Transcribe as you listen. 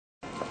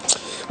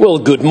Well,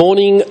 good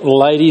morning,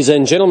 ladies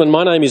and gentlemen.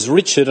 My name is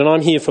Richard and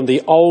I'm here from the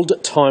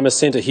Oldtimer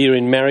Centre here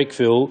in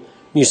Marrickville,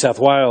 New South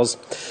Wales.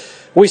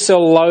 We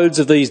sell loads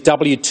of these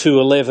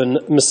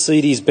W211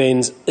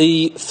 Mercedes-Benz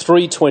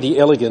E320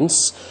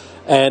 Elegance,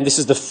 and this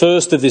is the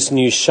first of this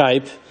new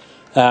shape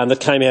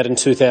that came out in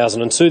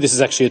 2002. This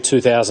is actually a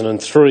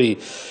 2003.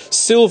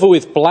 Silver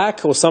with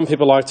black, or some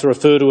people like to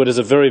refer to it as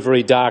a very,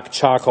 very dark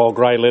charcoal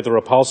grey leather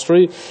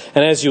upholstery.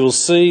 And as you will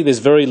see, there's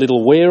very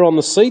little wear on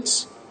the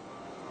seats.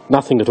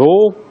 Nothing at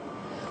all.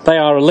 They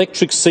are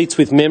electric seats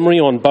with memory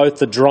on both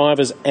the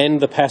driver's and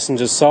the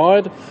passenger's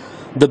side.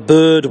 The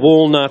bird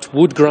walnut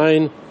wood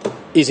grain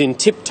is in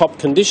tip-top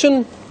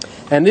condition.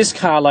 And this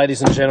car,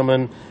 ladies and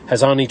gentlemen,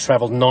 has only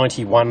travelled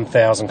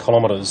 91,000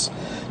 kilometres.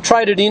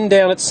 Traded in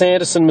down at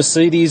Sanderson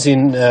Mercedes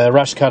in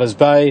Rushcutters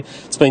Bay.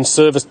 It's been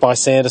serviced by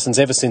Sanderson's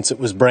ever since it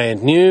was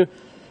brand new.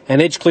 And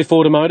Edgecliff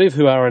Automotive,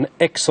 who are an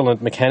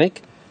excellent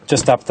mechanic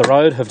just up the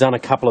road, have done a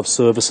couple of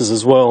services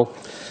as well.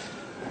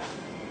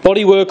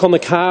 Bodywork on the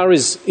car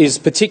is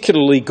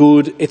particularly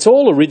good. It's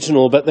all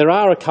original, but there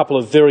are a couple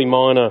of very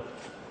minor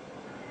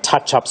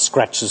touch-up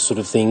scratches sort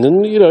of thing.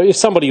 And, you know, if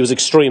somebody was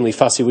extremely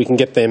fussy, we can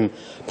get them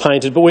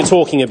painted. But we're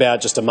talking about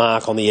just a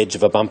mark on the edge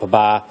of a bumper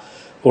bar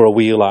or a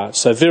wheel arch.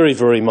 So very,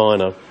 very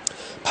minor.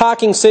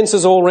 Parking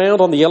sensors all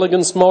round on the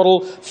Elegance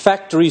model.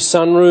 Factory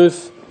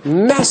sunroof.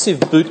 Massive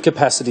boot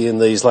capacity in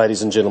these,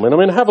 ladies and gentlemen. I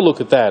mean, have a look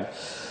at that.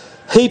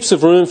 Heaps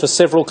of room for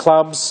several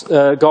clubs,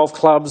 golf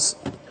clubs.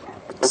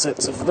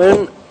 Sets of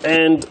them,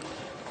 and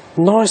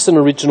nice and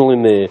original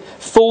in there.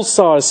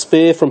 Full-size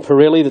spare from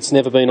Pirelli that's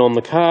never been on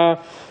the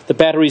car. The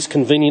battery's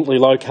conveniently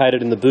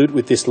located in the boot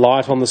with this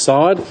light on the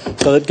side,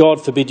 so that,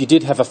 God forbid, you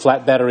did have a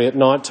flat battery at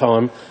night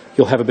time,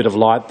 you'll have a bit of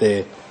light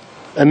there.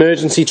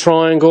 Emergency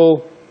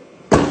triangle.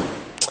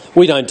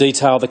 We don't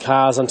detail the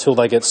cars until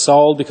they get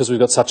sold because we've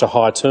got such a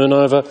high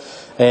turnover,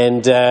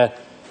 and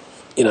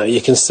you know,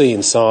 you can see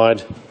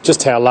inside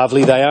just how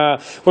lovely they are.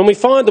 When we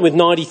find them with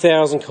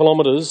 90,000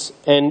 kilometres,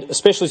 and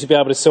especially to be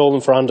able to sell them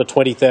for under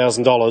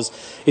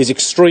 $20,000, is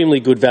extremely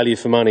good value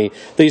for money.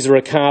 These are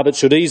a car that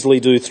should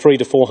easily do 300,000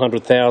 to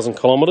 400,000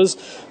 kilometres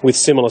with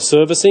similar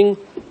servicing.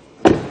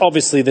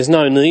 Obviously, there's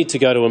no need to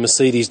go to a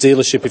Mercedes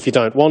dealership if you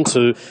don't want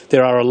to.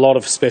 There are a lot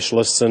of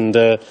specialists, and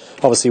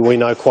obviously we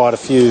know quite a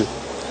few.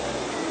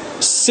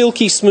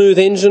 Silky smooth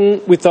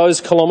engine with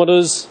those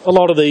kilometres. A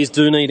lot of these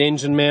do need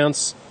engine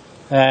mounts.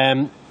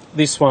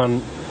 This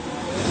one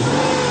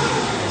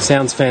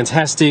sounds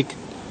fantastic.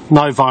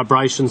 No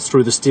vibrations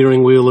through the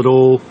steering wheel at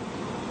all.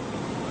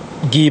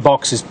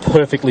 Gearbox is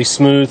perfectly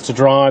smooth to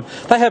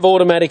drive. They have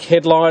automatic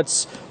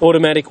headlights,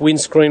 automatic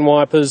windscreen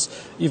wipers.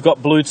 You've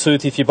got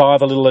Bluetooth if you buy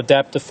the little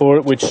adapter for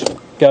it, which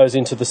goes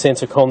into the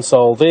centre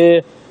console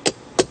there.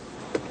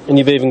 And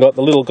you've even got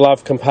the little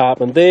glove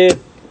compartment there.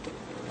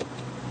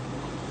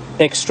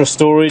 Extra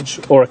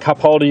storage or a cup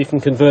holder you can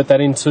convert that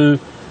into.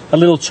 A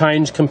little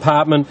change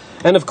compartment,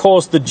 and of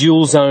course the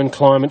dual zone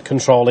climate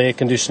control air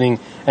conditioning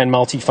and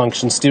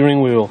multifunction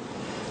steering wheel.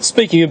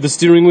 Speaking of the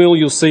steering wheel,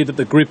 you'll see that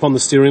the grip on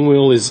the steering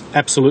wheel is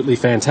absolutely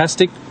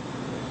fantastic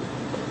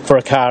for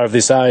a car of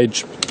this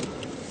age.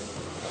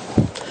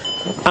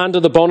 Under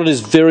the bonnet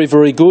is very,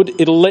 very good.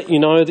 It'll let you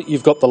know that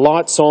you've got the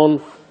lights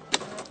on.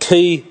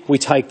 Key, we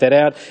take that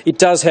out. It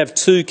does have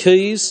two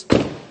keys.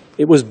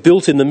 It was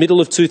built in the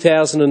middle of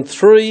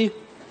 2003,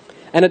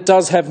 and it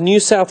does have New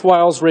South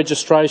Wales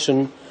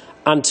registration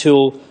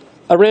until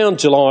around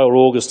July or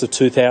August of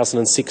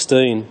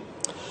 2016.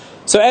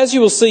 So as you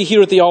will see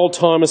here at the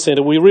Oldtimer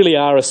Centre, we really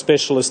are a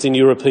specialist in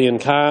European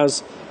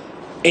cars.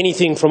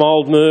 Anything from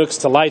old Mercs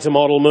to later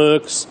model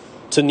Mercs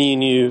to near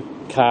new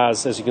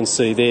cars, as you can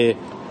see there.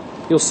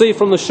 You'll see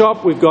from the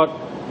shop we've got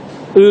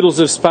oodles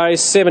of space,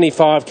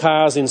 75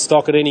 cars in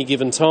stock at any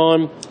given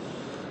time.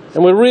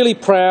 And we're really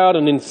proud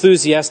and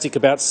enthusiastic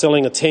about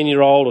selling a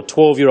 10-year-old or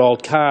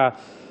 12-year-old car,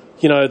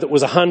 you know, that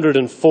was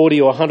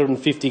 140 or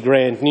 150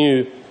 grand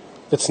new,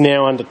 that's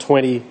now under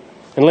 20.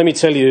 And let me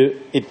tell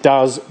you, it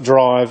does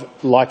drive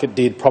like it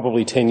did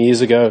probably 10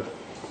 years ago.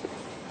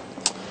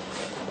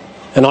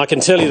 And I can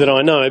tell you that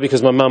I know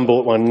because my mum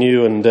bought one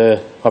new, and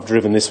I've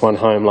driven this one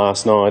home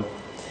last night.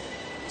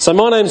 So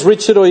my name's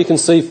Richard, or you can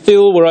see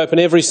Phil. We're open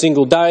every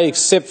single day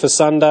except for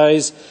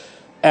Sundays.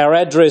 Our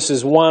address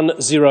is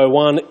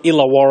 101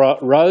 Illawarra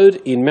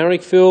Road in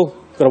Marrickville.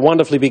 We've got a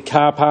wonderfully big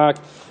car park.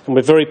 And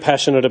we're very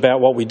passionate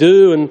about what we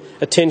do and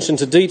attention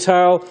to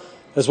detail,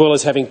 as well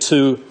as having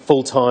 2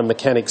 full-time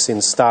mechanics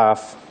in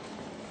staff.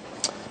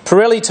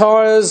 Pirelli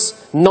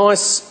tyres,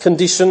 nice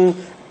condition,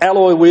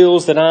 alloy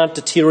wheels that aren't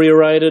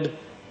deteriorated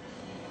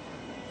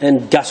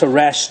and gutter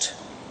rashed.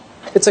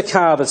 It's a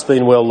car that's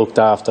been well looked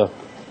after.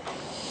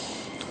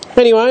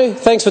 Anyway,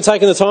 thanks for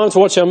taking the time to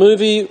watch our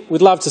movie.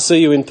 We'd love to see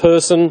you in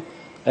person,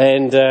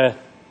 and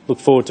look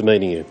forward to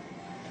meeting you.